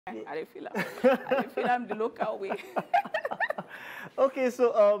I didn't feel I'm the local way. Okay,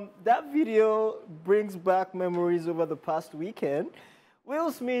 so that video brings back memories over the past weekend.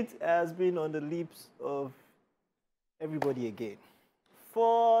 Will Smith has been on the lips of everybody again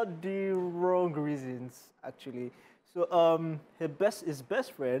for the wrong reasons, actually. So his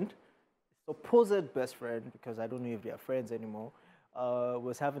best friend, supposed best friend, because I don't know if they are friends anymore,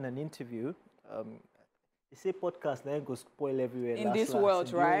 was having an interview. They say podcast then go spoil everywhere In this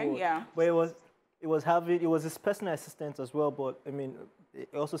world, right? Yeah. But it was his personal assistant as well. But I mean, he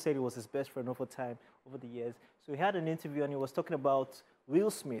also said it was his best friend over the years. So he had an interview and he was talking about Will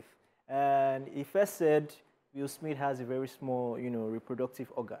Smith, and he first said Will Smith has a very small,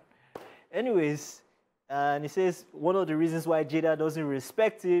 reproductive organ. Anyways, and he says one of the reasons why Jada doesn't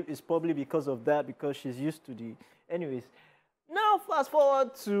respect him is probably because of that, because she's used to the. Anyways, now fast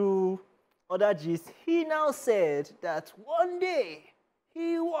forward to other gist. He now said that one day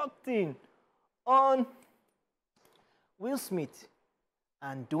he walked in on Will Smith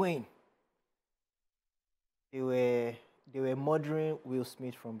and Dwayne. They were murdering Will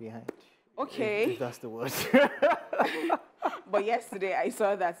Smith from behind. Okay. If that's the word. But yesterday I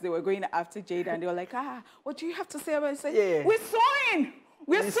saw that they were going after Jada and they were like, what do you have to say about it? Say, yeah. We're sawing!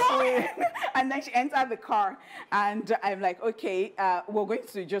 We're sawing! And then she entered the car and I'm like, okay, we're going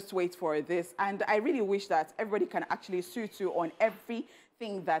to just wait for this. And I really wish that everybody can actually sue to on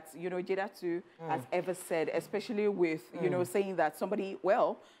everything that, Jada too has ever said, especially with, saying that somebody,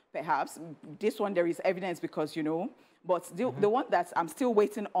 well, perhaps this one there is evidence because, but the one that I'm still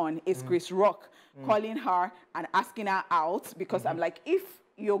waiting on is Chris Rock calling her and asking her out because I'm like, if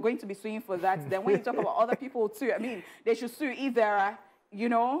you're going to be suing for that, then when you talk about other people too, I mean, they should sue if there are,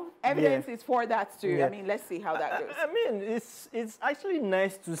 evidence is for that too. Yeah. I mean, let's see how that goes. I mean, it's actually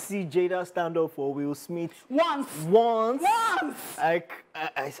nice to see Jada stand up for Will Smith. Once. Like,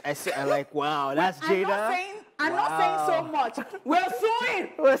 I like, wow, that's Jada. I'm not saying so much. We're suing.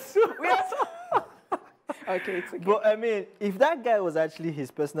 We're suing. Okay, it's okay. But I mean, if that guy was actually his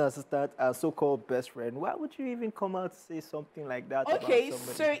personal assistant and so-called best friend, why would you even come out to say something like that? Okay, about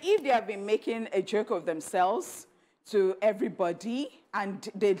somebody? so if they have been making a joke of themselves to everybody and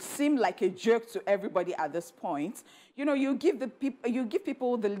they seem like a joke to everybody at this point, you give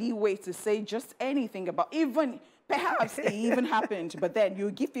people the leeway to say just anything about, even perhaps it even happened, but then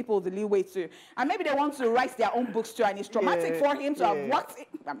you give people the leeway to, and maybe they want to write their own books too, and it's traumatic for him to have worked.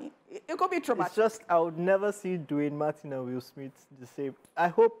 I mean, it could be traumatic. It's just, I would never see Dwayne Martin and Will Smith the same. I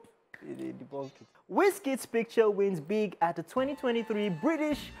hope they debunk it. Wizkid's picture wins big at the 2023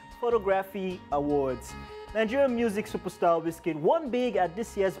 British Photography Awards. Nigerian music superstar Wizkid won big at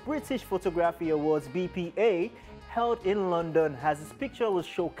this year's British Photography Awards BPA, held in London, as his picture was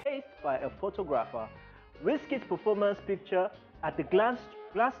showcased by a photographer. Wizkid's performance picture at the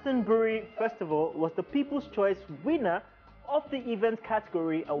Glastonbury Festival was the People's Choice winner of the event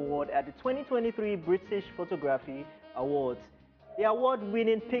category award at the 2023 British Photography Awards. The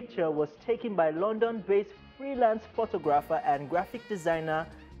award-winning picture was taken by London-based freelance photographer and graphic designer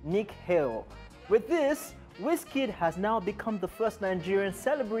Nick Hale. With this, Wizkid has now become the first Nigerian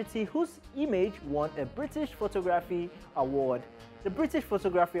celebrity whose image won a British Photography Award. The British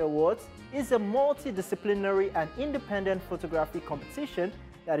Photography Awards is a multidisciplinary and independent photography competition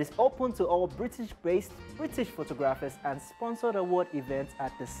that is open to all British-based British photographers and sponsored award events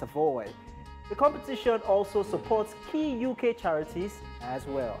at the Savoy. The competition also supports key UK charities as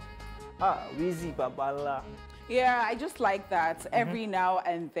well. Wizzy Babala. Yeah, I just like that every now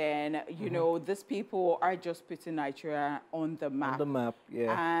and then, these people are just putting Nigeria on the map. On the map,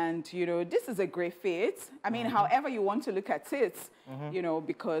 yeah. And, this is a great fit. I mean, however you want to look at it,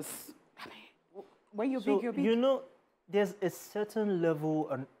 because, I mean, when you're big, you're big. There's a certain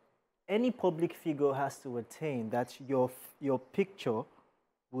level any public figure has to attain that your picture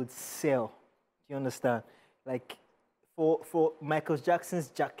would sell. Do you understand? Like, for Michael Jackson's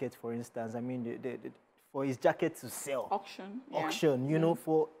jacket, for instance, I mean, for his jacket to sell. Auction,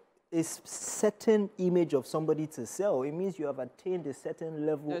 for a certain image of somebody to sell, it means you have attained a certain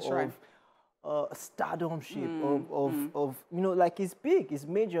level of stardomship, of like it's big, it's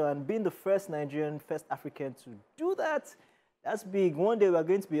major, and being the first Nigerian, first African to do that, that's big. One day we're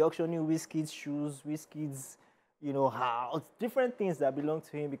going to be auctioning Wizkid's shoes, Wizkid's, house, different things that belong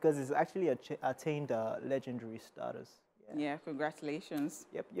to him because he's actually attained legendary status. Yeah, congratulations.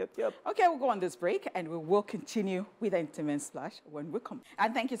 Yep. Okay, we'll go on this break and we will continue with the Entertainment Splash when we come.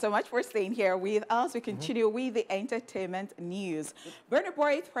 And thank you so much for staying here with us. We continue with the entertainment news. Burna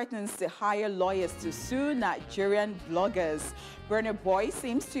Boy threatens to hire lawyers to sue Nigerian bloggers. Burna Boy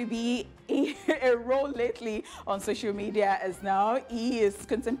seems to be a role lately on social media as now he is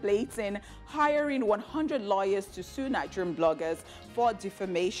contemplating hiring 100 lawyers to sue Nigerian bloggers for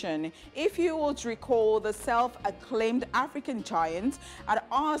defamation. If you would recall, the self-acclaimed African giant had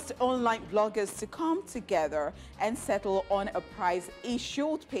asked online bloggers to come together and settle on a price he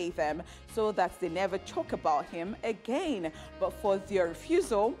should pay them so that they never talk about him again. But for their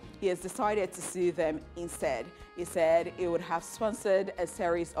refusal, he has decided to sue them instead. He said he would have sponsored a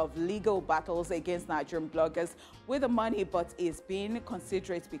series of legal battles against Nigerian bloggers with the money, but is being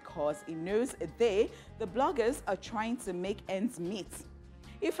considerate because he knows the bloggers, are trying to make ends meet.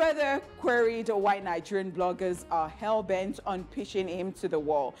 He further queried why Nigerian bloggers are hell-bent on pushing him to the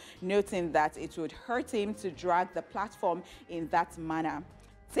wall, noting that it would hurt him to drag the platform in that manner.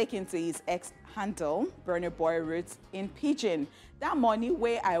 Taken to his ex-handle, Burna Boy wrote in Pidgin, "That money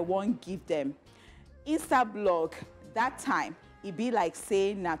where I won't give them. Insta blog, that time, it be like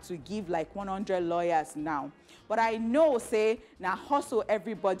saying not to give like 100 lawyers now. But I know, say, now hustle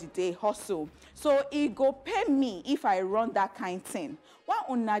everybody, they hustle. So it go pay me if I run that kind thing. Why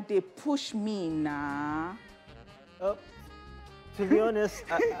una they push me now?" To be honest,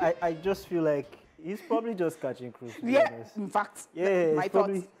 I just feel like he's probably just catching cruise. In fact, yeah, my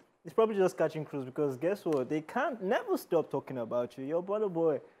thoughts. He's probably just catching cruise because guess what? They can't never stop talking about you. You're Burna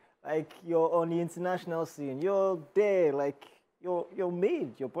Boy. Like, you're on the international scene. You're there. Like, you're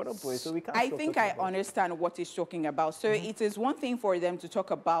made. You're Burna Boy. So we can't I think I understand what he's talking about. So it is one thing for them to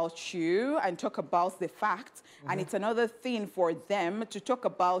talk about you and talk about the facts. And it's another thing for them to talk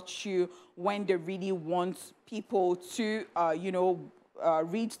about you when they really want people to,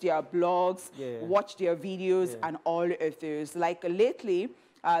 read their blogs, watch their videos, and all of those. Like lately,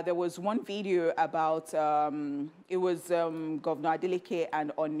 there was one video about, it was Governor Adeleke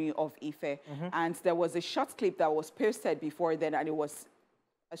and Oni of Ife. And there was a short clip that was posted before then, and it was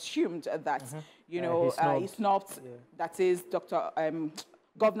assumed that, he snubbed, that is Dr.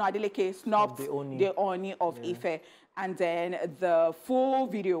 Governor Adeleke snubbed the Oni of Ife. And then the full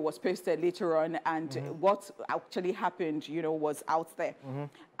video was posted later on, and what actually happened, was out there.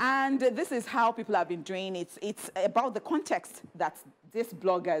 And this is how people have been doing it. It's about the context that these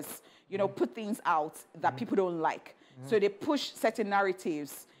bloggers, put things out that people don't like. So they push certain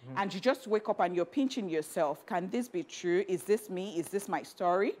narratives, and you just wake up and you're pinching yourself. Can this be true? Is this me? Is this my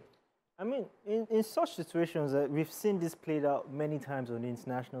story? I mean, in such situations, we've seen this played out many times on the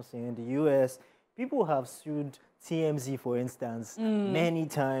international scene. In the US, people have sued TMZ, for instance, many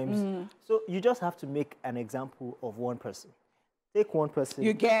times. So you just have to make an example of one person. Take one person,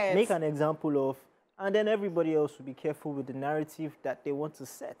 make an example of, and then everybody else will be careful with the narrative that they want to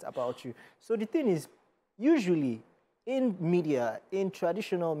set about you. So the thing is, usually in media, in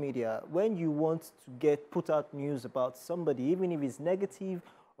traditional media, when you want to put out news about somebody, even if it's negative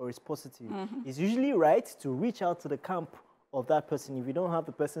or it's positive, it's usually right to reach out to the camp of that person. If you don't have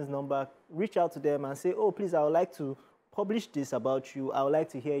the person's number, reach out to them and say, "Oh, please, I would like to publish this about you. I would like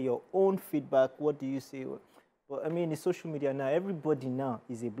to hear your own feedback. What do you say?" But I mean, in social media now, everybody now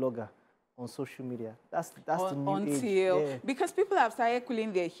is a blogger on social media. That's the new age. Because people have started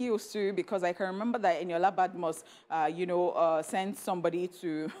cooling their heels too, because I can remember that Eniola Badmus, sent somebody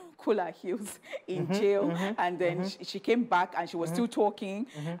to cool her heels in jail, and then she came back and she was still talking,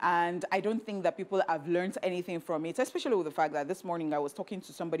 and I don't think that people have learned anything from it, especially with the fact that this morning I was talking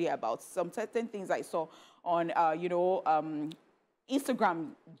to somebody about some certain things I saw on,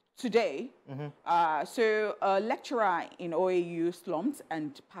 Instagram today. So a lecturer in OAU slumped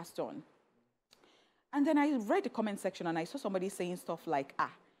and passed on. And then I read the comment section and I saw somebody saying stuff like,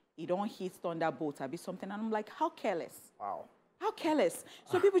 he don't hit thunderbolt, or be something. And I'm like, how careless? Wow. How careless?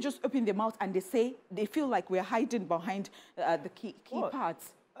 So people just open their mouth and they feel like we're hiding behind the key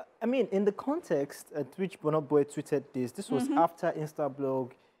parts. I mean, in the context at which Burna Boy tweeted this was after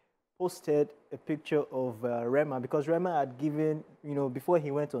Instablog posted a picture of Rema, because Rema had given, before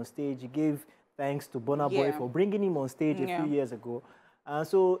he went on stage, he gave thanks to Burna Boy for bringing him on stage a few years ago. And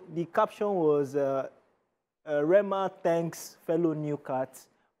so the caption was, Rema thanks fellow new cat,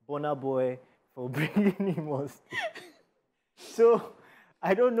 Burna Boy, for bringing him on stage. So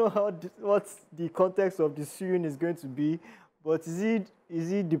I don't know what the context of the suing is going to be, but is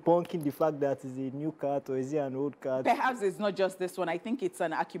he debunking the fact that he's a new cat, or is he an old cat? Perhaps it's not just this one. I think it's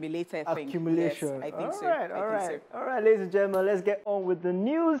an accumulated thing. Accumulation. Yes, I think so. All right, ladies and gentlemen, let's get on with the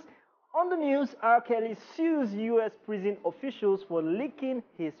news. On the news, R. Kelly sues U.S. prison officials for leaking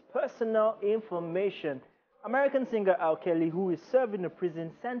his personal information. American singer R. Kelly, who is serving a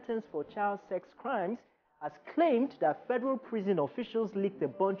prison sentence for child sex crimes, has claimed that federal prison officials leaked a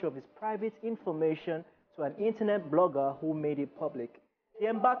bunch of his private information to an internet blogger who made it public. The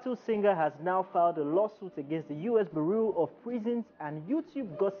embattled singer has now filed a lawsuit against the U.S. Bureau of Prisons and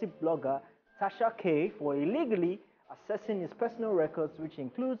YouTube gossip blogger Tasha K for illegally accessing his personal records, which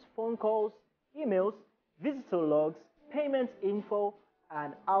includes phone calls, emails, visitor logs, payment info,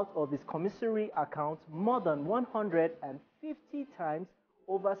 and out of his commissary account more than 150 times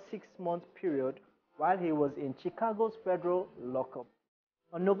over a 6-month period while he was in Chicago's federal lockup.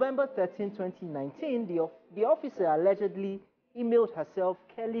 On November 13, 2019, the officer allegedly emailed herself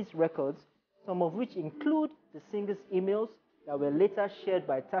Kelly's records, some of which include the singer's emails that were later shared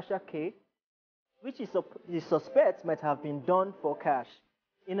by Tasha K, which he suspects might have been done for cash.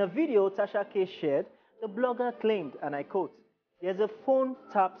 In a video Tasha K shared, the blogger claimed, and I quote, "There's a phone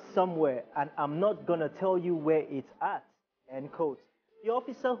tap somewhere and I'm not gonna tell you where it's at," end quote. The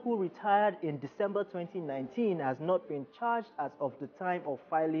officer, who retired in December 2019, has not been charged as of the time of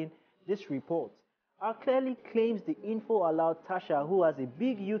filing this report. R. Kelly claims the info allowed Tasha, who has a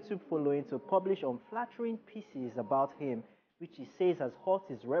big YouTube following, to publish unflattering pieces about him, which he says has hurt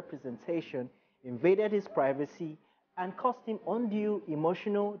his representation, invaded his privacy, and caused him undue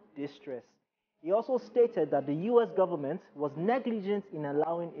emotional distress. He also stated that the US government was negligent in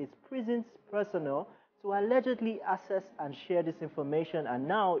allowing its prison's personnel to allegedly access and share this information, and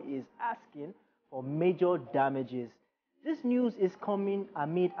now is asking for major damages. This news is coming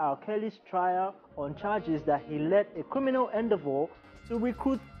amid R. Kelly's trial on charges that he led a criminal endeavor to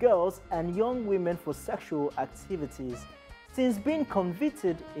recruit girls and young women for sexual activities. Since being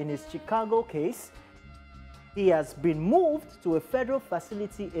convicted in his Chicago case, he has been moved to a federal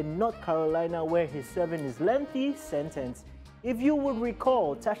facility in North Carolina where he's serving his lengthy sentence. If you would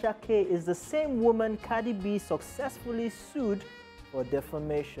recall, Tasha K is the same woman Cardi B successfully sued for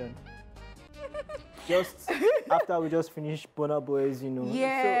defamation. Just after we just finished Burna Boy's,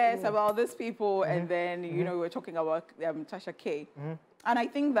 Yes, so, about these people, and then, we're talking about Tasha K. And I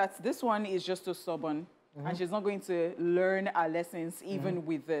think that this one is just so stubborn. And she's not going to learn our lessons even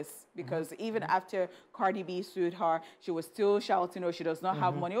with this, because even after Cardi B sued her, she was still shouting, "Oh, she does not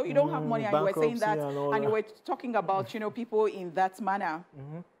have money. Oh, you don't have money," and you were saying that, and you were talking about, people in that manner.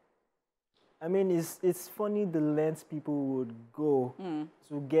 I mean, it's funny the lengths people would go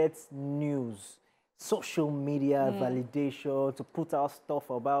to get news, social media validation, to put out stuff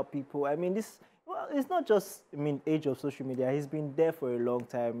about people. I mean, it's not just, age of social media. He's been there for a long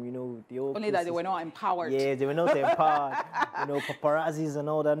time, the old Only that they were not empowered. Yeah, they were not empowered, paparazzis and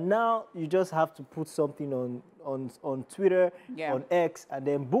all that. Now, you just have to put something on Twitter, on X, and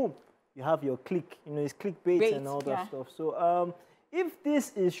then boom, you have your click. It's clickbait and all that stuff. So, if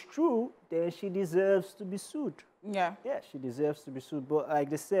this is true, then she deserves to be sued. Yeah, she deserves to be sued. But like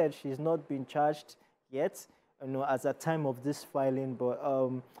they said, she's not been charged yet, as at time of this filing. But,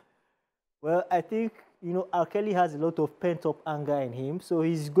 well, I think, R. Kelly has a lot of pent-up anger in him, so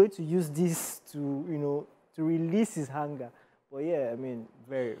he's going to use this to, to release his anger. But yeah,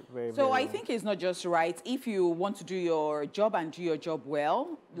 very, very, so very I think it's not just right. If you want to do your job and do your job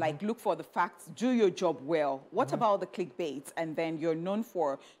well, like look for the facts, do your job well. What about the clickbait? And then you're known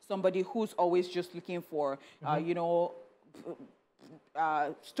for somebody who's always just looking for,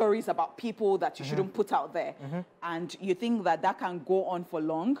 stories about people that you shouldn't put out there. And you think that can go on for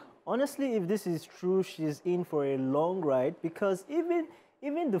long? Honestly, if this is true, she's in for a long ride, because even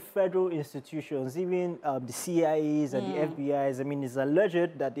the federal institutions, even the CIAs and the FBIs, it's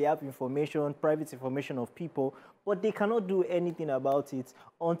alleged that they have information, private information of people, but they cannot do anything about it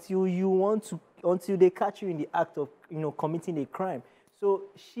until they catch you in the act of, committing a crime. So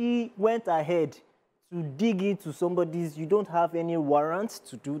she went ahead to dig into somebody's. You don't have any warrants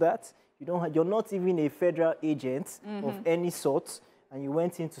to do that. You're not even a federal agent of any sort. And you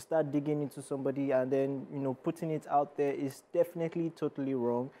went in to start digging into somebody, and then, putting it out there is definitely totally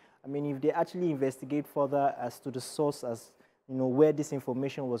wrong. If they actually investigate further as to the source, as, where this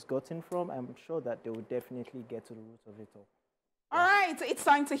information was gotten from, I'm sure that they will definitely get to the root of it all. All right, it's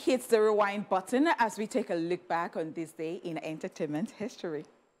time to hit the rewind button as we take a look back on this day in entertainment history.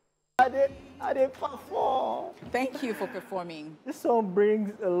 I did perform. Thank you for performing. This song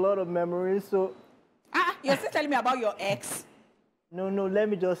brings a lot of memories, so... You're still telling me about your ex? No, let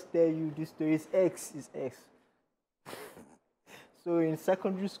me just tell you this story. It's X. So in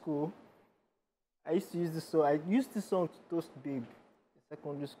secondary school, I used to use this song. I used this song to toast babe in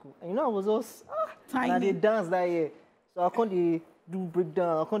secondary school. And I was just tiny. And I did dance that year. So I can't do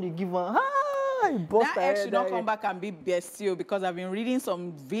breakdown. I can't give one. That ex should not come back and be bestie, because I've been reading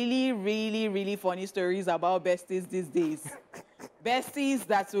some really, really, really funny stories about besties these days. Besties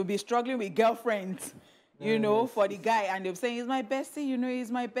that will be struggling with girlfriends. For the guy, and they're saying, he's my bestie,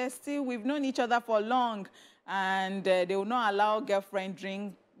 he's my bestie. We've known each other for long. and they will not allow girlfriend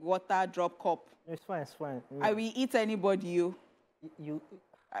drink water, drop cup. It's fine, it's fine. I will eat anybody, you.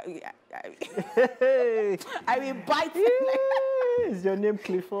 Hey. I will bite. Is your name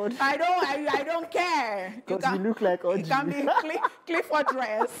Clifford? I don't care. Because you look like OG. You can be Clifford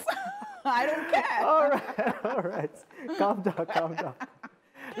dress. I don't care. All right. Calm down, calm down.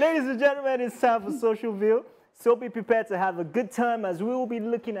 Ladies and gentlemen, it's time for Social View. So be prepared to have a good time as we will be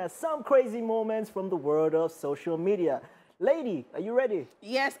looking at some crazy moments from the world of social media. Lady, are you ready?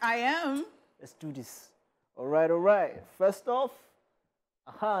 Yes, I am. Let's do this. All right. First off,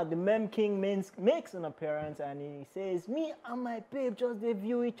 the meme king makes an appearance and he says, me and my babe just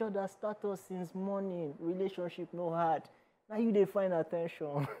view each other's status since morning. Relationship no hard. Now you they find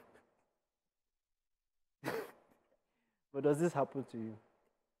attention. But does this happen to you?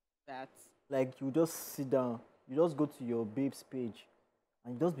 That's like you just sit down, you just go to your babe's page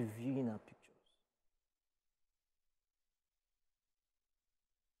and you just be viewing her pictures.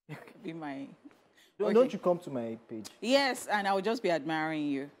 be my... Don't you come to my page? Yes, and I will just be admiring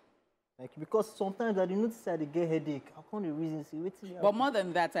you. Like, because sometimes I notice that I get headache. I can't reason see waiting. But more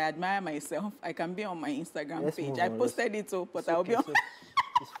than that, I admire myself. I can be on my Instagram page. I posted it too, but I'll be on...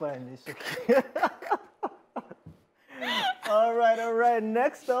 It's fine, it's okay. All right.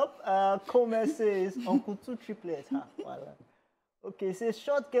 Next up, Comer says, Uncle Two Triplets. Okay, it says,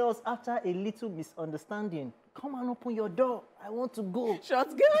 short girls after a little misunderstanding. Come on, open your door. I want to go. Short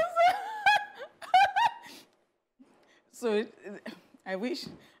girls? So, I wish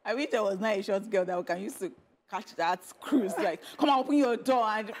there was not a short girl that we can use to catch that cruise. Like, come on, open your door.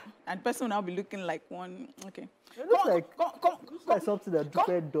 And the person will now be looking like one. Okay. It looks like something that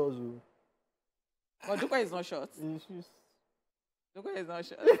Dupe does. But Dupe is not short. Dupe is not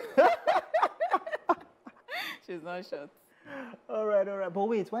short. She's not short. All right. But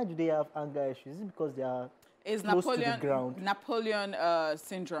wait, why do they have anger issues? Is it because they are close to the ground? Napoleon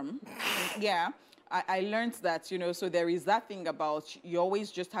syndrome. Yeah. I learned that, so there is that thing about you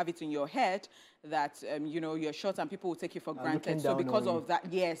always just have it in your head that, you're short and people will take you for granted. So because of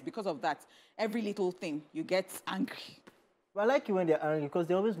that, every little thing, you get angry. But I like it when they're angry because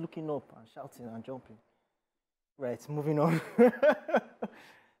they're always looking up and shouting and jumping. Right, moving on.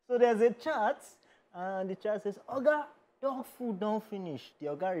 So there's a chat, and the chat says, Oga, dog food don't finish. The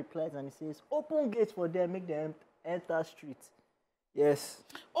Oga replies and he says, open gates for them, make them enter street. Yes.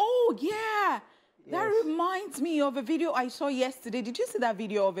 Oh, yeah. Yes. That reminds me of a video I saw yesterday. Did you see that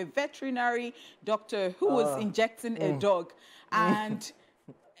video of a veterinary doctor who was injecting a dog? And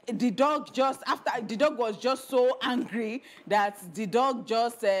the dog was just so angry that the dog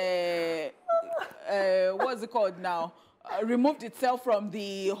just, what's it called now? Removed itself from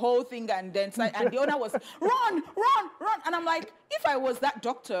the whole thing and then the owner was, run. And I'm like, if I was that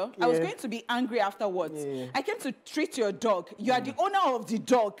doctor, I was going to be angry afterwards. Yeah. I came to treat your dog. You are the owner of the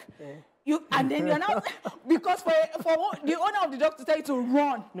dog. Yeah. And then you're not, because for the owner of the dog to tell you to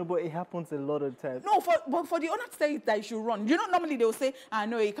run. No, but it happens a lot of times. No, but for the owner to tell you that you should run. Normally they will say,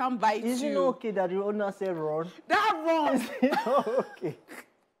 no, he can't bite you. Is it okay that the owner say run? That run. Is it okay?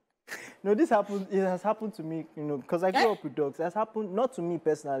 No, it has happened to me, because I grew up with dogs. It has happened, not to me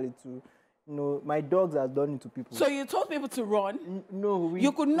personally, my dogs have done it to people. So you told people to run? No.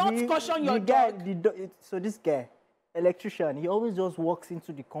 You could not caution your dog? So this guy, electrician, he always just walks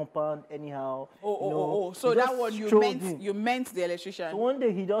into the compound anyhow. So that one you meant the electrician. So one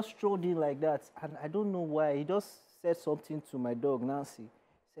day he just strolled in like that, and I don't know why. He just said something to my dog, Nancy.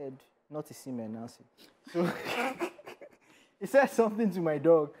 He said, not to see me, Nancy. So he said something to my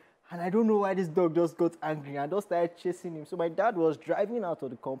dog, and I don't know why this dog just got angry and just started chasing him. So my dad was driving out of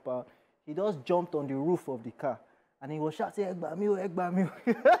the compound. He just jumped on the roof of the car, and he was shouting, Egbami.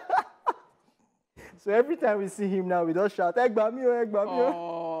 So every time we see him now, we just shout, Egbami.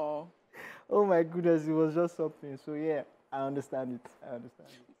 Oh my goodness, it was just something. So yeah, I understand it.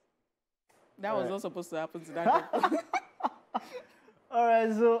 That was not supposed to happen to that. All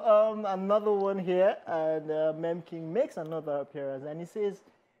right, so another one here, and Mem King makes another appearance, and he says,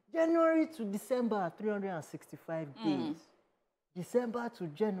 January to December, 365 days. December to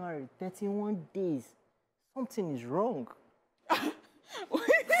January, 31 days. Something is wrong.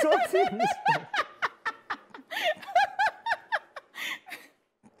 Something is wrong.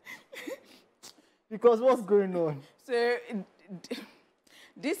 Because what's going on? So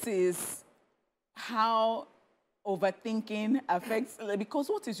this is how overthinking affects, because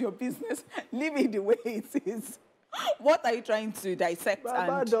what is your business? Leave it the way it is. What are you trying to dissect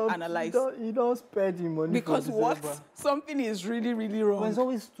and analyze? You don't spend the money. Because what? Something is really, really wrong. Well, it's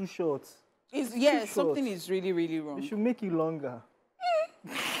always too short. Something is really, really wrong. You should make it longer.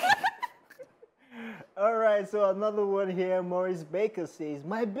 All right, so another one here. Maurice Baker says,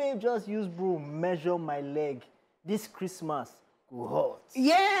 my babe just used broom, measure my leg. This Christmas, go hot.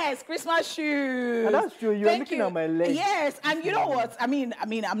 Yes, Christmas shoes. And that's true. You're looking at my leg. Yes, and you know what? I mean,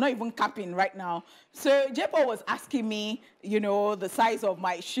 I'm not even capping right now. So Jaypaul was asking me, you know, the size of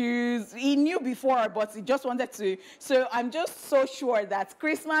my shoes. He knew before, but he just wanted to. So I'm just so sure that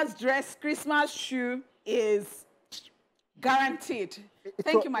Christmas dress, Christmas shoe is guaranteed.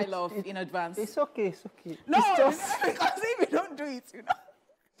 Thank you, my love, in advance. It's okay, it's okay. No, it's just... because if you don't do it, you know.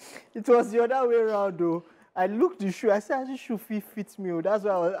 It was the other way around, though. I looked the shoe. I said, this shoe fits me. That's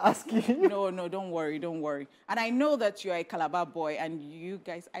why I was asking you. No, don't worry, don't worry. And I know that you're a Calabar boy, and you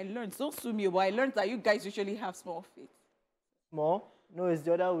guys, I learned, don't sue me, but I learned that you guys usually have small feet. Small? No, it's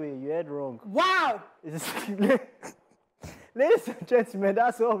the other way. You heard wrong. Wow! Ladies and gentlemen,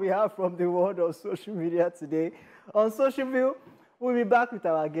 that's all we have from the world of social media today. On Social View, we'll be back with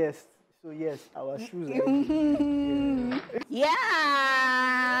our guest. So yes, our shoes are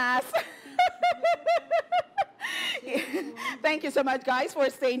Yes! Thank you so much, guys, for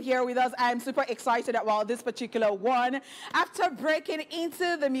staying here with us. I'm super excited about this particular one. After breaking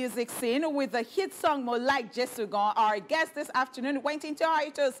into the music scene with the hit song Mo Like Jesugon, our guest this afternoon went into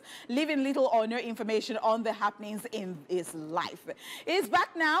hiatus, leaving little or no information on the happenings in his life. He's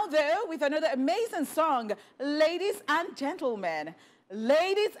back now, though, with another amazing song, Ladies and Gentlemen.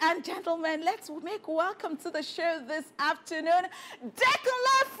 Ladies and gentlemen, let's make welcome to the show this afternoon,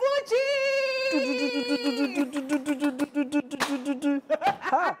 Dekunle Fuji!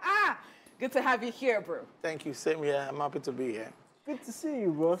 Good to have you here, bro. Thank you. Same here. I'm happy to be here. Good to see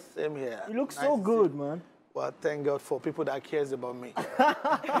you, boss. Same here. You look so good, man. Well, thank God for people that cares about me.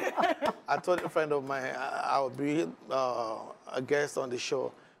 I told a friend of mine I'll be a guest on the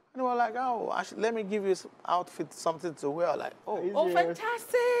show. And they were like, oh, let me give you some outfit, something to wear. Like, oh,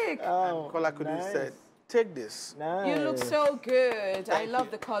 fantastic. Oh, and Kola Kudu said, take this. Nice. You look so good. I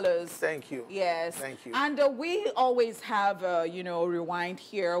love the colors. Thank you. Yes. Thank you. And we always have, you know, rewind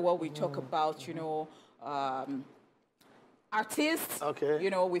here where we talk about, you know, artists. Okay. You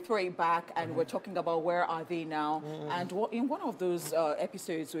know, we throw it back and we're talking about where are they now. And in one of those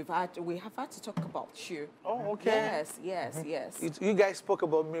episodes we have had to talk about you. Oh, okay. Yes. You guys spoke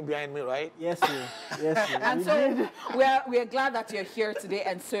about me behind me, right? Yes, sir. Yes, sir. And so we're glad that you're here today,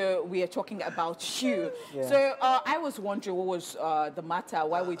 and so we are talking about you. Yeah. So I was wondering what was the matter,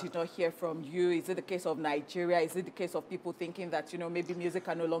 why we did not hear from you. Is it the case of Nigeria? Is it the case of people thinking that, you know, maybe music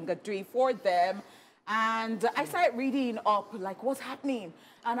can no longer do it for them? And I started reading up, like, what's happening?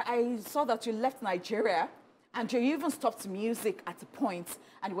 And I saw that you left Nigeria, and you even stopped music at a point,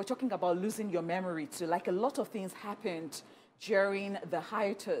 and you were talking about losing your memory too. Like, a lot of things happened during the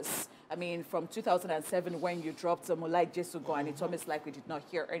hiatus. I mean, from 2007 when you dropped Mo Like Jesugon, and it's almost like we did not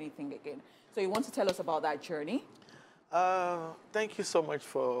hear anything again. So you want to tell us about that journey? Thank you so much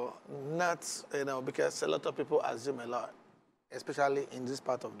for not, you know, because a lot of people assume a lot, especially in this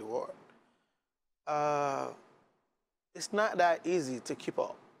part of the world. It's not that easy to keep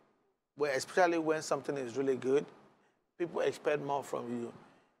up, especially when something is really good. People expect more from you.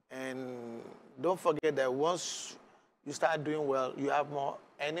 And don't forget that once you start doing well, you have more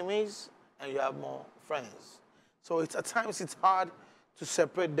enemies and you have more friends. So at times it's hard to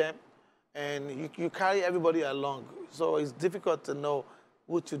separate them, and you carry everybody along. So it's difficult to know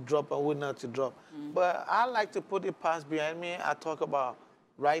who to drop and who not to drop. But I like to put the past behind me. I talk about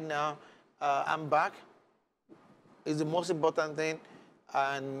right now. I'm back. It's the most important thing,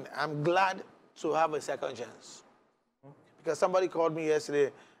 and I'm glad to have a second chance. Because somebody called me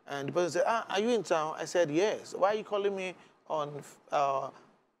yesterday, and the person said, are you in town? I said, yes. Why are you calling me on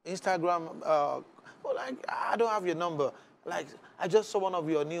Instagram? Well, I don't have your number. Like, I just saw one of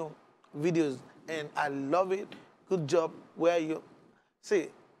your new videos, and I love it. Good job. Where you... See,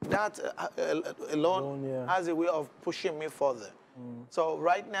 that alone has a way of pushing me further. So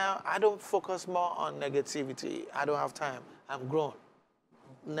right now, I don't focus more on negativity. I don't have time. I'm grown.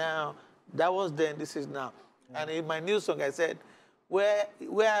 Now, that was then, this is now. And in my new song, I said, where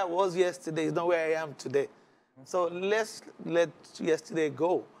I was yesterday is not where I am today. So let's let yesterday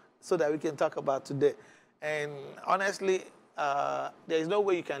go so that we can talk about today. And honestly, there is no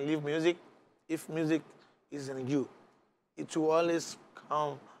way you can leave music if music is in you. It will always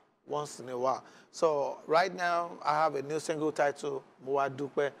come once in a while. So right now, I have a new single titled Mowa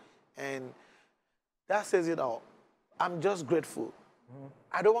Dupe, and that says it all. I'm just grateful.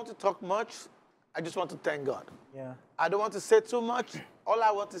 I don't want to talk much. I just want to thank God. Yeah. I don't want to say too much. All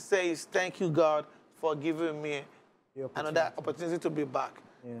I want to say is thank you, God, for giving me another opportunity to be back.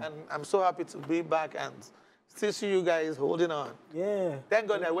 Yeah. And I'm so happy to be back and still see you guys holding on. Yeah. Thank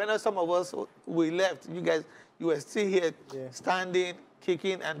God that when some of us we left, you were still here, standing,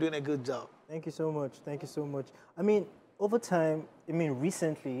 kicking, and doing a good job. Thank you so much. Thank you so much. I mean, over time,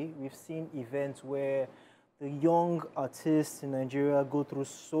 recently, we've seen events where the young artists in Nigeria go through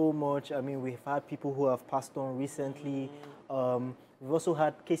so much. I mean, we've had people who have passed on recently. We've also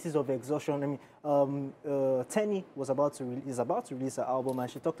had cases of exhaustion. I mean, Tenny is about to release her album, and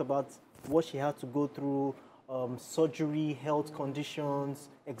she talked about what she had to go through, surgery, health conditions,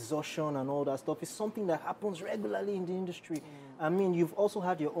 exhaustion, and all that stuff. It's something that happens regularly in the industry. I mean, you've also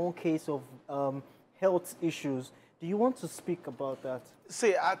had your own case of health issues. Do you want to speak about that?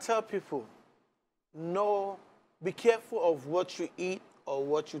 See, I tell people, be careful of what you eat or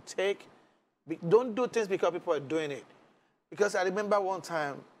what you take. Don't do things because people are doing it. Because I remember one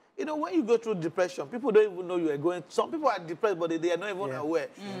time, you know, when you go through depression, people don't even know you are going. Some people are depressed, but they are not even aware.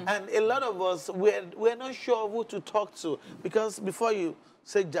 And a lot of us, we're not sure who to talk to. Because before you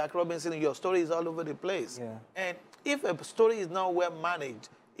say Jack Robinson, your story is all over the place. Yeah. And if a story is not well managed,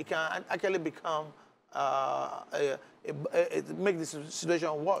 it can actually become, make the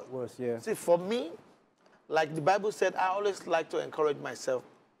situation worse. Yeah. See, for me, like the Bible said, I always like to encourage myself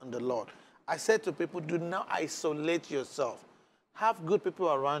in the Lord. I said to people, do not isolate yourself. Have good people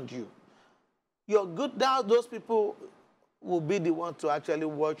around you. Those people will be the ones to actually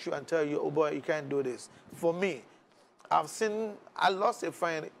watch you and tell you, oh boy, you can't do this. For me, I lost a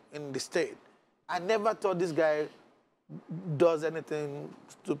friend in the state. I never thought this guy does anything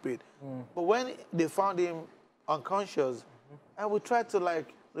stupid. But when they found him unconscious, and we tried to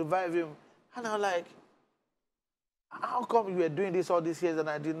like revive him, and I'm like, how come you were doing this all these years and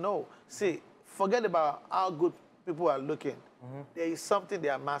I didn't know? See, forget about how good people are looking. There is something they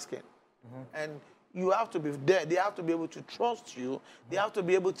are masking. And you have to be there. They have to be able to trust you. They have to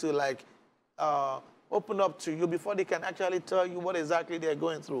be able to like open up to you before they can actually tell you what exactly they're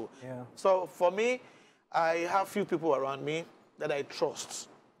going through. Yeah. So for me, I have few people around me that I trust.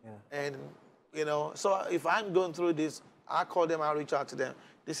 Yeah. And, you know, so if I'm going through this, I call them, I reach out to them.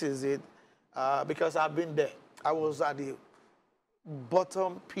 This is it. Because I've been there. I was at the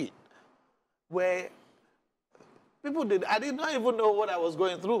bottom pit where I did not even know what I was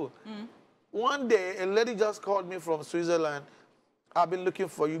going through. One day, a lady just called me from Switzerland. I've been looking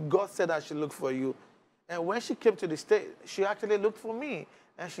for you. God said I should look for you. And when she came to the state, she actually looked for me.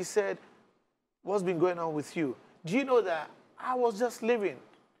 And she said, what's been going on with you? Do you know that I was just living?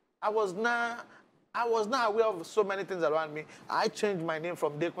 I was not aware of so many things around me. I changed my name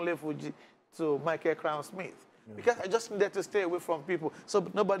from Dekunle Fuji to Michael Crown Smith. Because I just needed to stay away from people so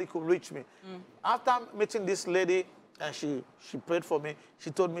nobody could reach me. After meeting this lady, and she prayed for me, she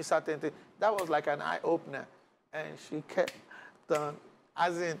told me certain things. That was like an eye-opener. And she kept on,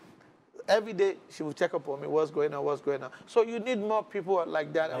 as in, every day she would check up on me, what's going on, what's going on. So you need more people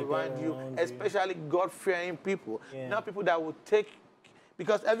like that around you, especially God-fearing people. Yeah. Not people that would take,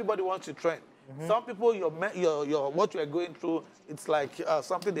 because everybody wants to trend. Some people, what you are going through, it's like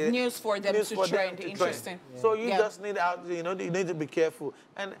something they news for them to trend. Interesting. Yeah. So you just need you need to be careful.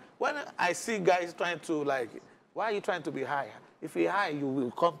 And when I see guys trying to like, why are you trying to be high? If you're high, you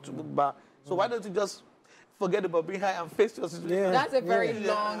will come to back. So why don't you just forget about being high and face your situation? Yeah. That's a very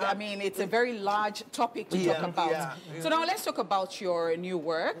long, I mean, it's a very large topic to talk about. Yeah. So now let's talk about your new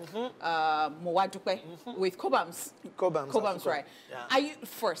work, Mowadupe, with Cobhams. Cobhams, right? Yeah.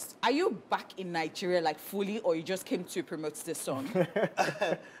 Are you back in Nigeria like fully, or you just came to promote this song?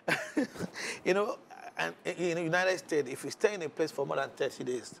 You know, and in the United States, if you stay in a place for more than 30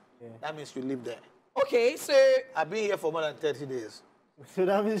 days, that means you live there. Okay, so... I've been here for more than 30 days. So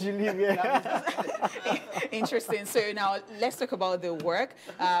that means you live here. Interesting. So now let's talk about the work.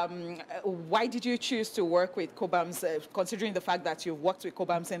 Why did you choose to work with Cobhams, considering the fact that you've worked with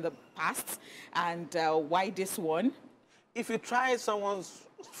Cobhams in the past, and why this one? If you try someone's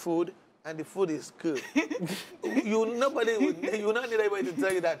food and the food is good, you not need anybody to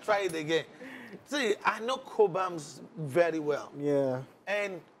tell you that try it again. See, I know Cobhams very well. Yeah.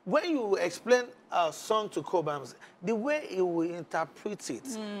 And when you explain a song to Cobhams, the way he will interpret it,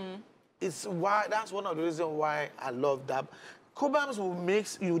 that's one of the reasons why I love that. Cobhams will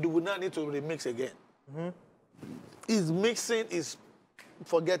mix, you will not need to remix again. His mixing is,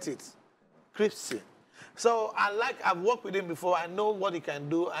 forget it, crispy. So I've worked with him before. I know what he can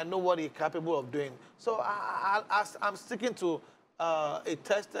do. I know what he's capable of doing. So I'm sticking to a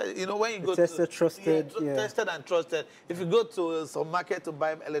tested, you know, when you go tested, trusted, yeah. tested and trusted. If you go to some market to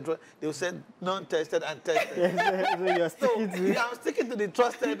buy electronic, they will say non-tested and tested. So you're sticking to it. Yeah, I'm sticking to the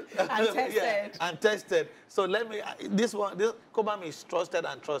trusted And tested. yeah, and tested. So let me, this Kobam is trusted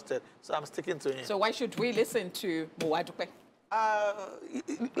and trusted. So I'm sticking to him. So why should we listen to Mowadupe?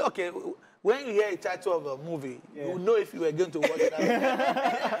 Okay, when you hear a title of a movie, you know if you were going to watch it.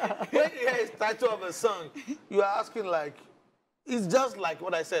 When you hear a title of a song, you are asking like, it's just like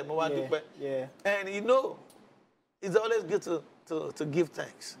what I said, Mowadupe. Yeah. And you know, it's always good to give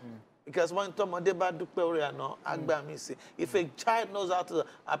thanks. Because when if a child knows how to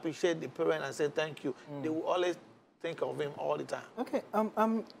appreciate the parent and say thank you, they will always think of him all the time. Okay,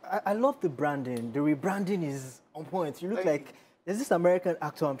 I love the branding. The rebranding is on point. You look like, there's this American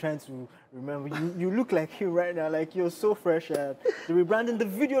actor I'm trying to remember. You look like him right now, like you're so fresh. The rebranding, the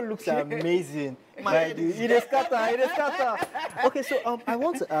video looks amazing. Like, it is scatter. Okay, so I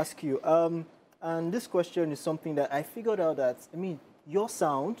want to ask you, and this question is something that I figured out that, I mean, your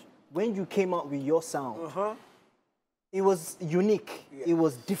sound, when you came out with your sound, it was unique. Yes. It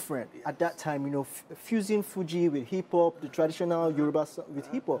was different at that time, you know, fusing Fuji with hip-hop, the traditional Yoruba with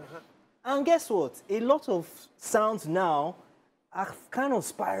hip-hop. And guess what? A lot of sounds now are kind of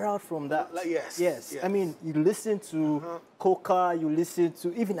spiraled from that. Yes. I mean, you listen to Coca, you listen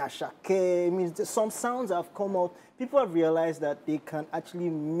to even Ashake. I mean, some sounds have come out. People have realized that they can actually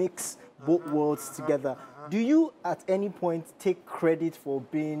mix both worlds together. Do you, at any point, take credit for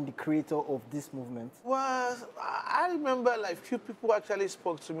being the creator of this movement? Well, I remember like few people actually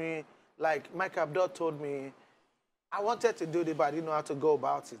spoke to me. Like Mike Abdul told me, I wanted to do it, but I didn't know how to go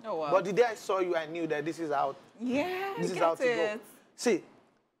about it. Oh, wow. But the day I saw you, I knew that this is how. This is how to go. See,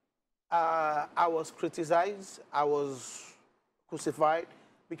 I was criticized. I was crucified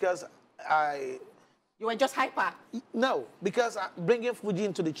because You were just hyper. No, because bringing Fuji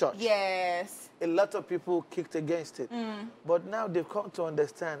into the church. Yes. A lot of people kicked against it. But now they've come to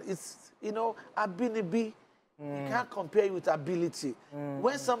understand. It's, you know, ability. You can't compare it with ability.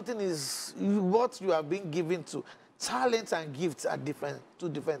 When something is what you have been given to, talent and gifts are two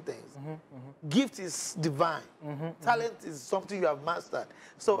different things. Gift is divine. Talent is something you have mastered.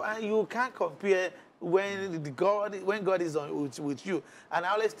 So you can't compare when God is with you. And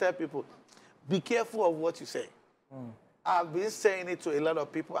I always tell people, be careful of what you say. I've been saying it to a lot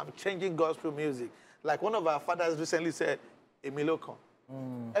of people. I'm changing gospel music. Like one of our fathers recently said, Emilokon.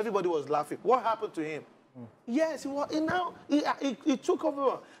 Everybody was laughing. What happened to him? Yes, he took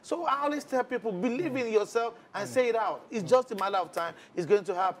over. So I always tell people, believe in yourself and say it out. It's just a matter of time. It's going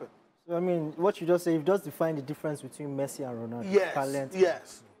to happen. So, I mean, what you just say, you just define the difference between Messi and Ronaldo. Yes, talent.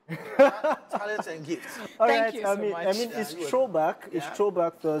 yes. Talent and gifts. Thank you so much. I mean, it's throwback. It's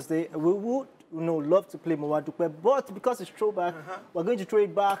throwback Thursday. We would, love to play Mowadupe, but because it's throwback, we're going to throw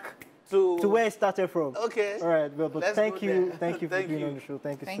it back to where it started from. Okay. All right, well, but thank you for being on the show.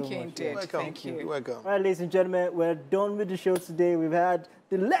 Thank you so much. Indeed. Welcome. Thank you. You're welcome. All right, ladies and gentlemen, we're done with the show today. We've had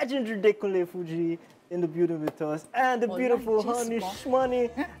the legendary Dekule Fuji in the building with us and the beautiful Honey Shmoney.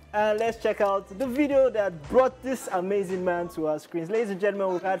 And let's check out the video that brought this amazing man to our screens. Ladies and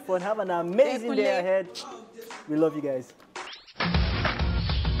gentlemen, we've had fun. Have an amazing day ahead. We love you guys.